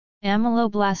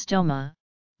Ameloblastoma,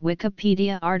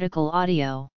 Wikipedia article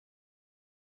audio.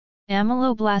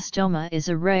 Ameloblastoma is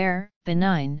a rare,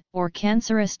 benign, or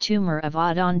cancerous tumor of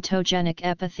odontogenic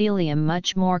epithelium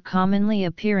much more commonly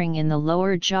appearing in the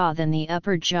lower jaw than the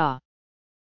upper jaw.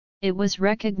 It was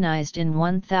recognized in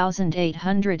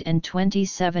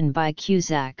 1827 by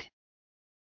Cusack.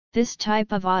 This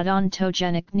type of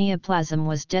odontogenic neoplasm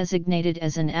was designated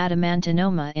as an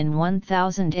adamantinoma in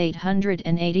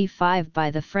 1885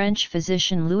 by the French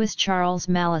physician Louis-Charles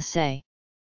Malasset.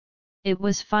 It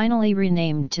was finally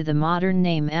renamed to the modern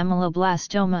name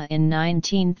ameloblastoma in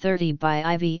 1930 by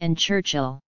Ivy and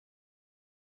Churchill.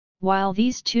 While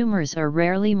these tumors are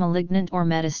rarely malignant or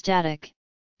metastatic,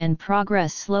 and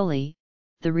progress slowly,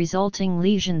 the resulting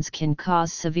lesions can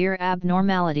cause severe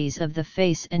abnormalities of the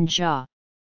face and jaw.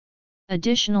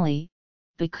 Additionally,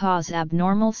 because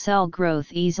abnormal cell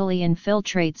growth easily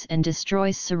infiltrates and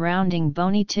destroys surrounding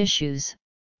bony tissues,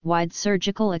 wide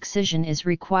surgical excision is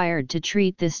required to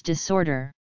treat this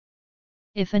disorder.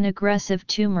 If an aggressive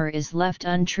tumor is left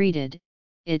untreated,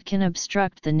 it can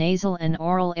obstruct the nasal and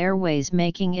oral airways,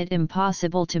 making it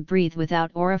impossible to breathe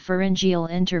without oropharyngeal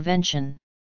intervention.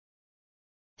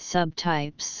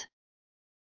 Subtypes.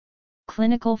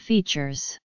 Clinical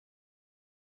features.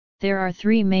 There are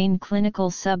three main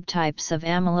clinical subtypes of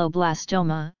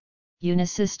ameloblastoma: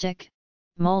 unicystic,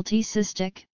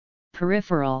 multicystic,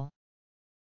 peripheral.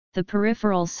 The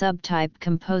peripheral subtype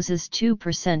composes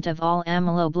 2% of all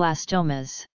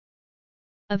ameloblastomas.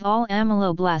 Of all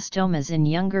ameloblastomas in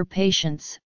younger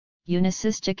patients,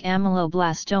 unicystic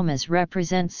ameloblastomas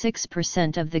represent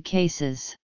 6% of the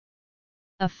cases.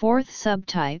 A fourth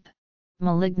subtype,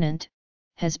 malignant,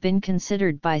 has been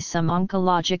considered by some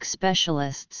oncologic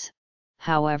specialists.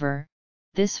 However,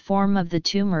 this form of the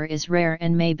tumor is rare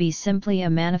and may be simply a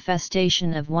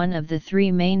manifestation of one of the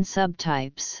three main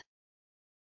subtypes.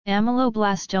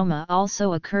 Ameloblastoma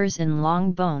also occurs in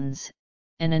long bones,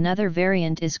 and another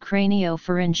variant is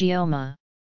craniopharyngioma.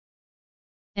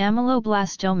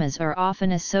 Ameloblastomas are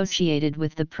often associated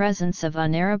with the presence of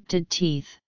unerupted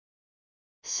teeth.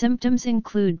 Symptoms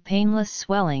include painless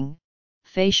swelling,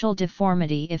 facial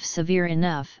deformity if severe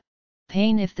enough,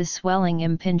 pain if the swelling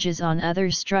impinges on other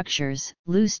structures,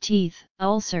 loose teeth,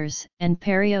 ulcers, and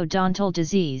periodontal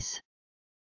disease.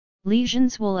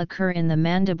 Lesions will occur in the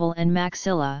mandible and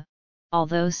maxilla,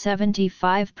 although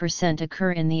 75%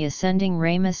 occur in the ascending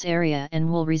ramus area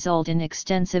and will result in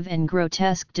extensive and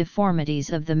grotesque deformities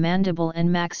of the mandible and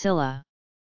maxilla.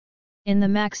 In the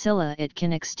maxilla, it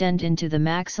can extend into the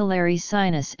maxillary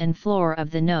sinus and floor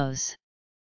of the nose.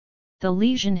 The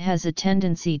lesion has a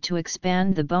tendency to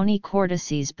expand the bony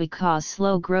cortices because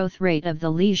slow growth rate of the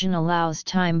lesion allows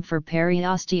time for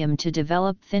periosteum to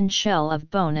develop thin shell of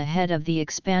bone ahead of the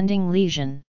expanding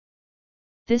lesion.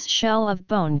 This shell of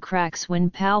bone cracks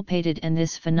when palpated, and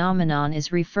this phenomenon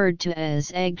is referred to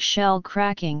as egg-shell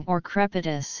cracking or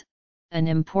crepitus, an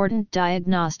important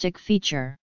diagnostic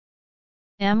feature.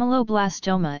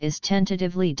 Ameloblastoma is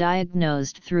tentatively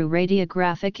diagnosed through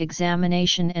radiographic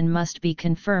examination and must be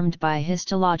confirmed by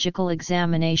histological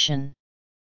examination.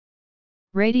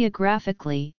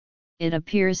 Radiographically, it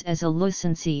appears as a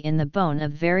lucency in the bone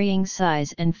of varying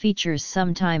size and features.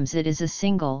 Sometimes it is a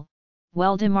single,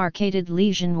 well-demarcated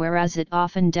lesion, whereas it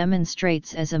often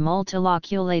demonstrates as a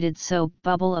multiloculated soap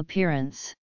bubble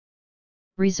appearance.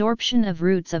 Resorption of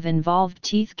roots of involved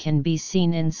teeth can be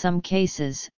seen in some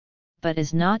cases, but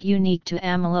is not unique to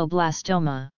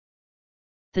ameloblastoma.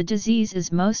 The disease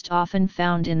is most often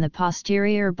found in the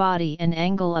posterior body and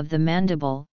angle of the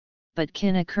mandible, but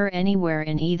can occur anywhere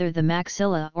in either the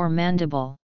maxilla or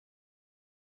mandible.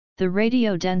 The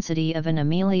radiodensity of an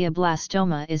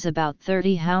ameloblastoma is about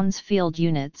 30 Hounsfield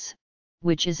units,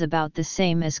 which is about the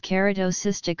same as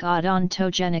keratocystic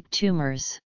odontogenic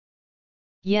tumors.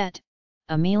 Yet,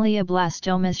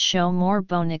 ameloblastomas show more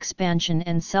bone expansion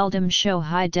and seldom show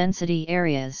high-density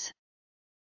areas.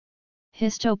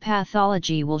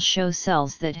 Histopathology will show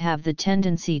cells that have the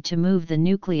tendency to move the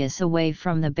nucleus away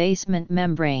from the basement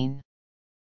membrane.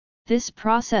 This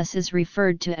process is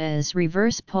referred to as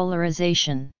reverse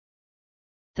polarization.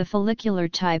 The follicular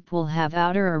type will have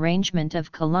outer arrangement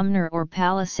of columnar or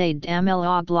palisade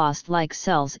ameloblast-like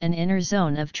cells and inner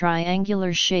zone of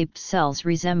triangular-shaped cells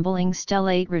resembling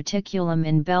stellate reticulum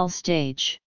in Bell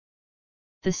stage.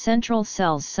 The central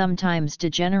cells sometimes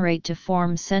degenerate to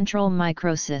form central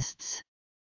microcysts.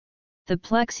 The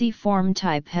plexiform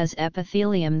type has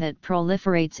epithelium that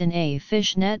proliferates in a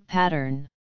fishnet pattern.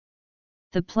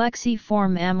 The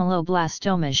plexiform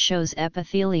ameloblastoma shows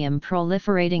epithelium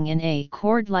proliferating in a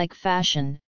cord-like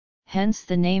fashion, hence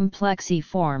the name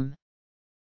plexiform.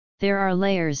 There are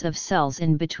layers of cells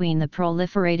in between the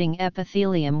proliferating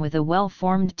epithelium with a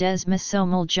well-formed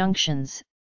desmosomal junctions,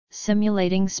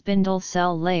 simulating spindle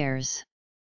cell layers.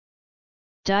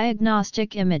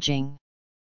 Diagnostic imaging.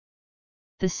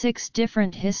 The 6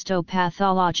 different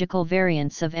histopathological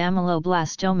variants of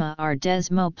ameloblastoma are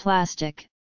desmoplastic,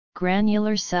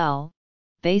 granular cell,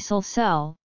 basal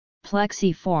cell,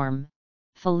 plexiform,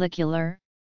 follicular,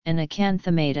 and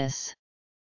acanthomatous.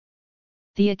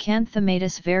 The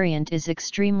acanthomatous variant is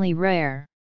extremely rare.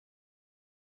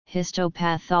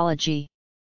 Histopathology.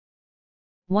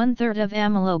 1/3 of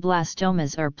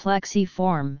ameloblastomas are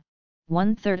plexiform,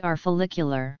 1/3 are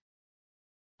follicular.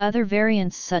 Other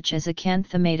variants such as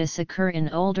acanthomatous occur in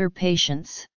older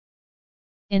patients.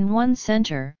 In one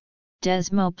center,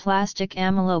 desmoplastic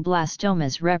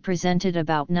ameloblastomas represented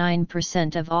about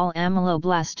 9% of all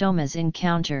ameloblastomas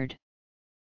encountered.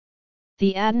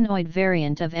 The adenoid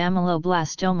variant of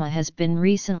ameloblastoma has been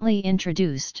recently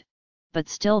introduced, but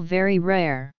still very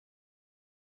rare.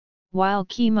 While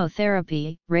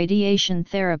chemotherapy, radiation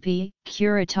therapy,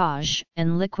 curettage,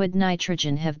 and liquid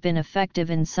nitrogen have been effective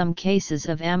in some cases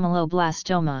of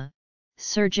ameloblastoma,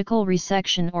 surgical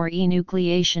resection or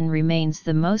enucleation remains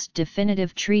the most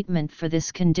definitive treatment for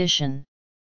this condition.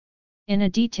 In a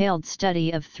detailed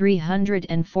study of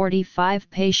 345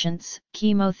 patients,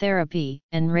 chemotherapy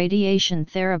and radiation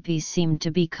therapy seemed to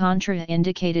be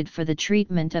contraindicated for the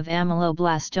treatment of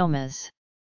ameloblastomas.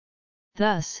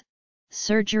 Thus,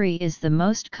 surgery is the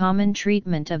most common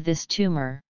treatment of this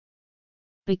tumor.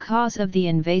 Because of the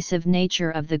invasive nature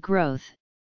of the growth,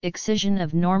 excision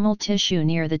of normal tissue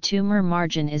near the tumor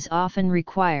margin is often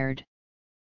required.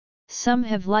 Some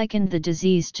have likened the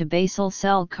disease to basal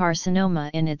cell carcinoma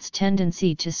in its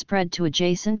tendency to spread to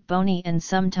adjacent bony and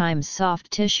sometimes soft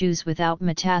tissues without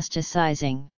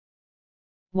metastasizing.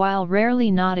 While rarely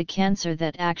not a cancer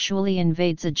that actually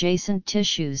invades adjacent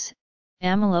tissues,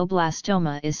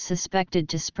 ameloblastoma is suspected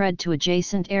to spread to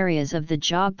adjacent areas of the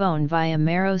jawbone via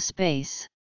marrow space.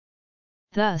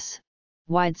 Thus,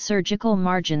 wide surgical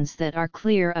margins that are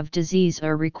clear of disease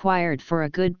are required for a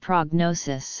good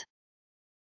prognosis.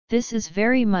 This is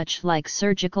very much like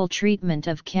surgical treatment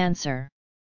of cancer.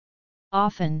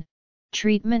 Often,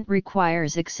 treatment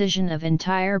requires excision of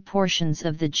entire portions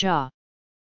of the jaw.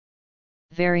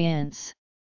 Variants.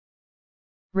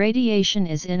 Radiation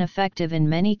is ineffective in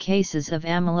many cases of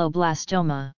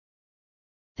ameloblastoma.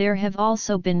 There have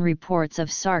also been reports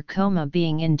of sarcoma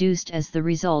being induced as the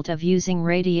result of using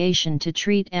radiation to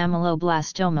treat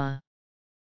ameloblastoma.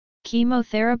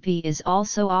 Chemotherapy is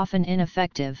also often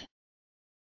ineffective.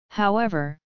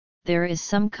 However, there is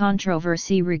some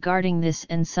controversy regarding this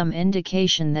and some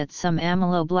indication that some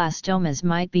ameloblastomas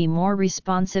might be more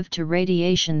responsive to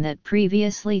radiation than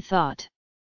previously thought.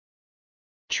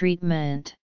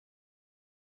 Treatment.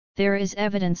 There is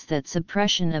evidence that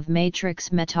suppression of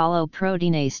matrix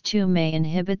metalloproteinase 2 may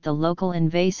inhibit the local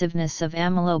invasiveness of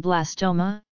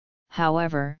ameloblastoma,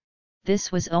 however,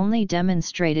 this was only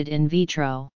demonstrated in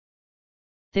vitro.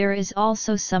 There is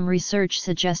also some research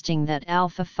suggesting that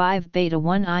alpha-5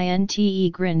 beta-1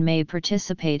 integrin may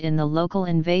participate in the local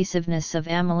invasiveness of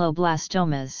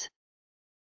ameloblastomas.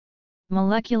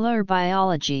 Molecular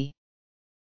biology.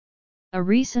 A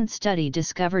recent study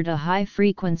discovered a high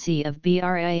frequency of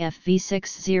BRAF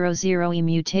V600E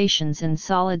mutations in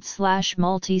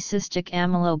solid/multicystic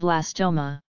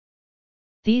ameloblastoma.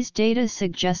 These data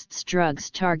suggests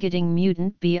drugs targeting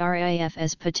mutant BRAF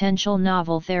as potential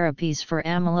novel therapies for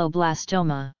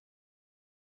ameloblastoma.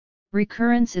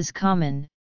 Recurrence is common,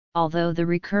 although the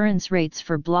recurrence rates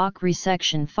for block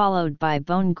resection followed by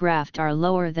bone graft are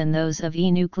lower than those of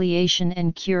enucleation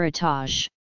and curettage.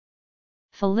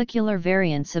 Follicular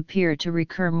variants appear to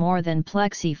recur more than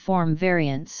plexiform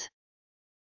variants.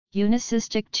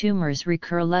 Unicystic tumors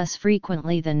recur less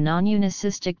frequently than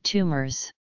non-unicystic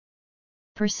tumors.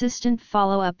 Persistent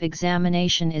follow-up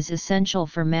examination is essential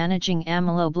for managing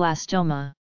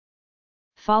ameloblastoma.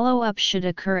 Follow-up should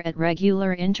occur at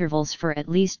regular intervals for at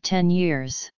least 10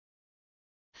 years.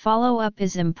 Follow-up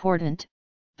is important,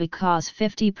 because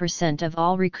 50% of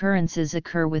all recurrences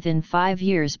occur within 5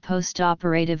 years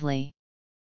post-operatively.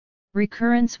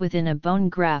 Recurrence within a bone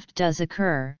graft does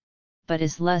occur, but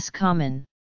is less common.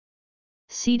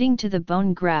 Seeding to the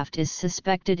bone graft is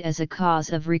suspected as a cause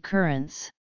of recurrence.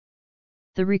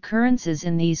 The recurrences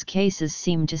in these cases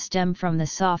seem to stem from the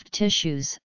soft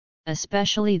tissues,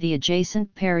 especially the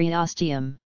adjacent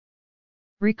periosteum.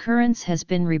 Recurrence has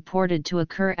been reported to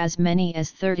occur as many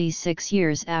as 36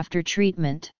 years after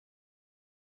treatment.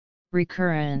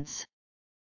 Recurrence.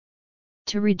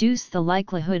 To reduce the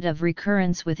likelihood of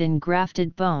recurrence within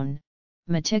grafted bone,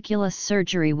 meticulous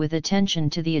surgery with attention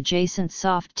to the adjacent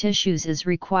soft tissues is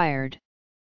required.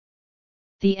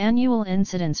 The annual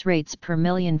incidence rates per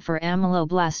million for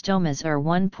ameloblastomas are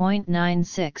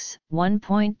 1.96,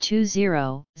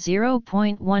 1.20,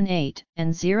 0.18,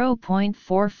 and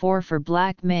 0.44 for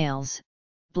black males,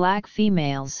 black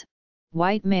females,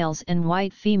 white males and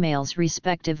white females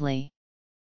respectively.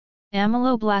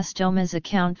 Ameloblastomas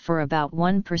account for about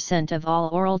 1% of all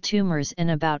oral tumors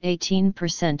and about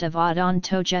 18% of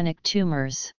odontogenic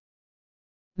tumors.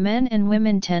 Men and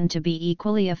women tend to be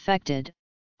equally affected,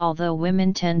 although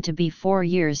women tend to be 4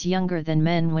 years younger than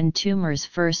men when tumors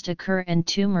first occur and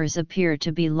tumors appear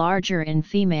to be larger in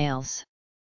females.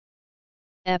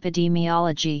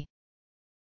 Epidemiology.